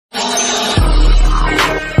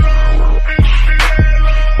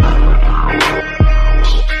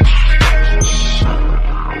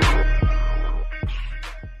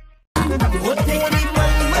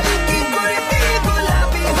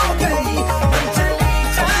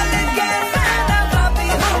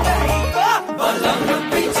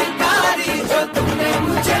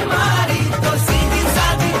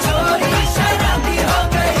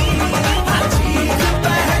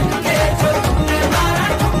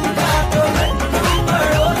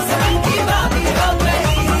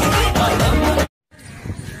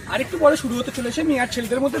পরে শুরু হতে চলেছে মেয়ে আর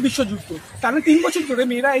ছেলেদের মধ্যে বিশ্বযুদ্ধ। টানা 3 বছর ধরে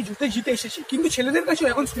মেয়েরা এই যুদ্ধে জিতে এসেছে, কিন্তু ছেলেদের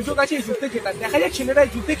কাছেও এখন সুযোগ আছে এই যুদ্ধে জেতার। দেখা যাক ছেলেরা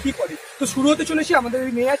এই যুদ্ধে কি করে। তো শুরু হতে চলেছে আমাদের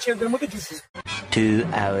এই মেয়ে আর ছেলেদের মধ্যে যুদ্ধ। 2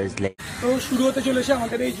 hours later. তো শুরু হতে চলেছে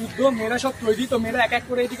আমাদের এই যুদ্ধ। মেয়েরা সব তৈরি, তো মেয়েরা এক এক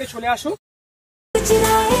করে এদিকে চলে আসো।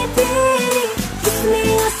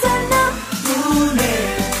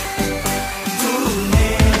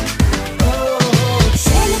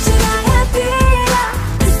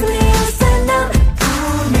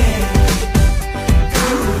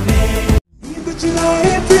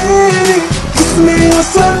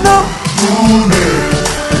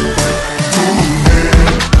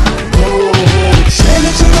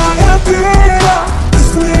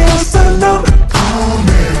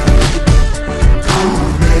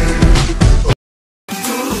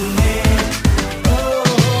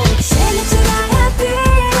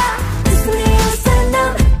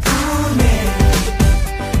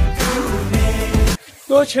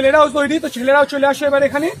 তো ছেলেরাও তৈরি, তো ছেলেরাও চলে আসে এবার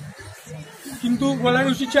এখানে। কিন্তু বলার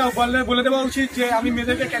উচিত, বলে দেওয়া উচিত যে আমি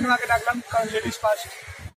মেয়েদেরকে কেন আগে ডাকলাম, কারণ লেডিস ফার্স্ট।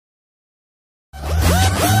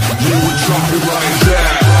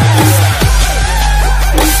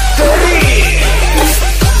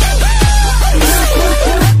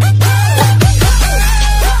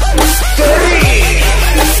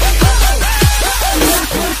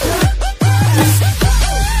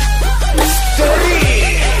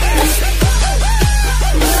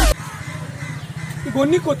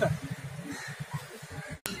 গন্নি কোথায়?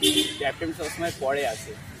 ক্যাপ্টেন সবসময় পরে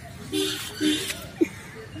আসে।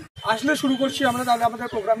 আসলে শুরু করছি আমরা তাহলে আমাদের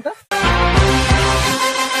প্রোগ্রামটা।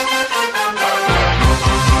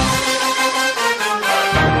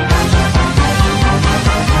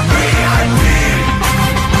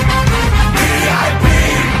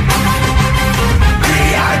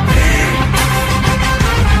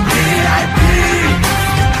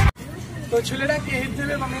 তো ছেলেরা কে হেড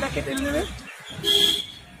দেবে বা মেয়েরা কে টেল নেবে?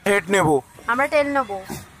 হেড নেবো আমরা, টেল নেবো।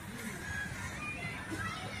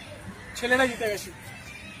 ছেলেরা জিতে গেছে।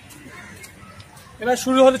 এবার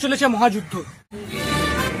শুরু হতে চলেছে মহাযুদ্ধ।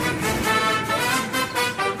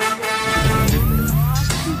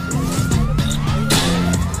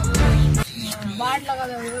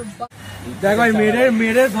 দেখ ভাই,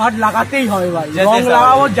 মেয়েদের ভাট লাগাতেই হবে ভাই। রং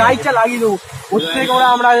লাগাবো, যা ইচ্ছা লাগিয়ে দেবো, ওর থেকে ওরা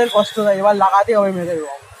আমরা কষ্ট দেয়। এবার লাগাতেই হবে মেয়েদের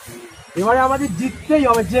রং। এবারে আমাদের জিততেই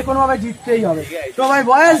হবে, যে কোনো ভাবে জিততেই হবে। তো ভাই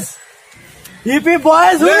বয়েজ, হিপি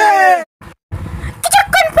বয়েজ হুয়ে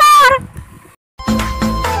কিছুক্ষণ পর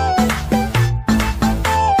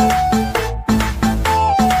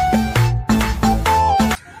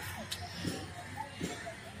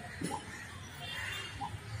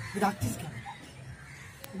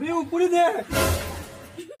উপরে দে।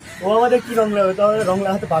 ও আমাদের কি রং লাগাবে? তো রং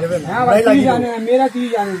লাগাতে পারবে না। হ্যাঁ ভাই, তুই জানে না, মেয়েরা তুই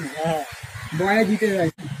জানে না। হ্যাঁ, বয়ে জিতে যায়।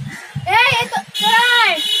 এই তো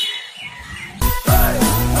তোরাই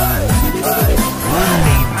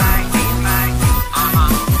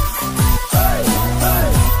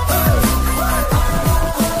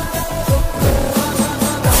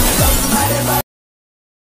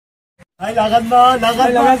ভাই লাগান না, লাগান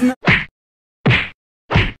না।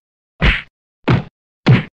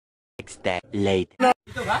 Late.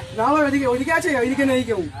 না ভাই, ওইদিকে আছে, ওইদিকে নেই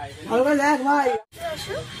কেউ। ভালো করে দেখ ভাই।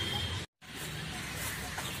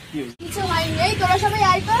 কিছু হয়নি, এই তোরা সবাই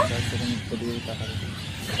আয় তো।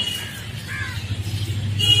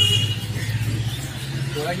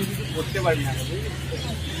 তোরা কিছু করতে পারবি না।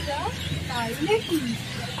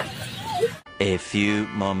 A few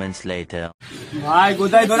moments later. ভাই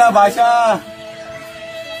কোথায় তোরা বাসা?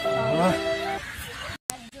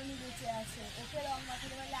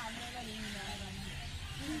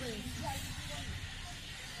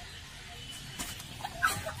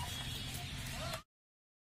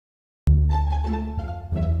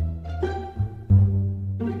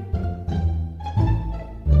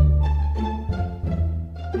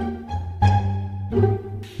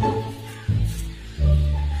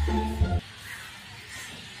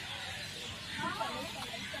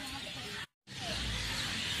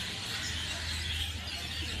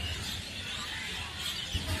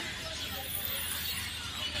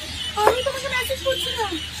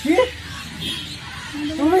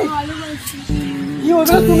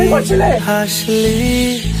 তুমি করছিলে হাসলি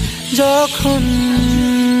যখন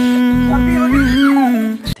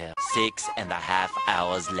 6.5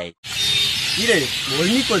 hours late. কি রে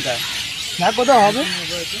বলনি কোথায়? না কোথাও হবে,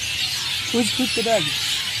 খুঁজ কোথায় আছে।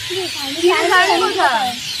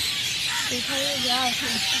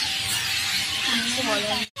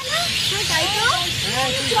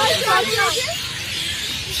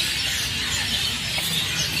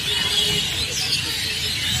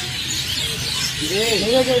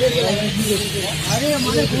 আরে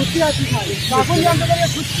মানে ঘুরতে আছি ভাই, তখন জানতে পারি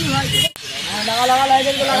ঘুরছি ভাই। লাগা লাইট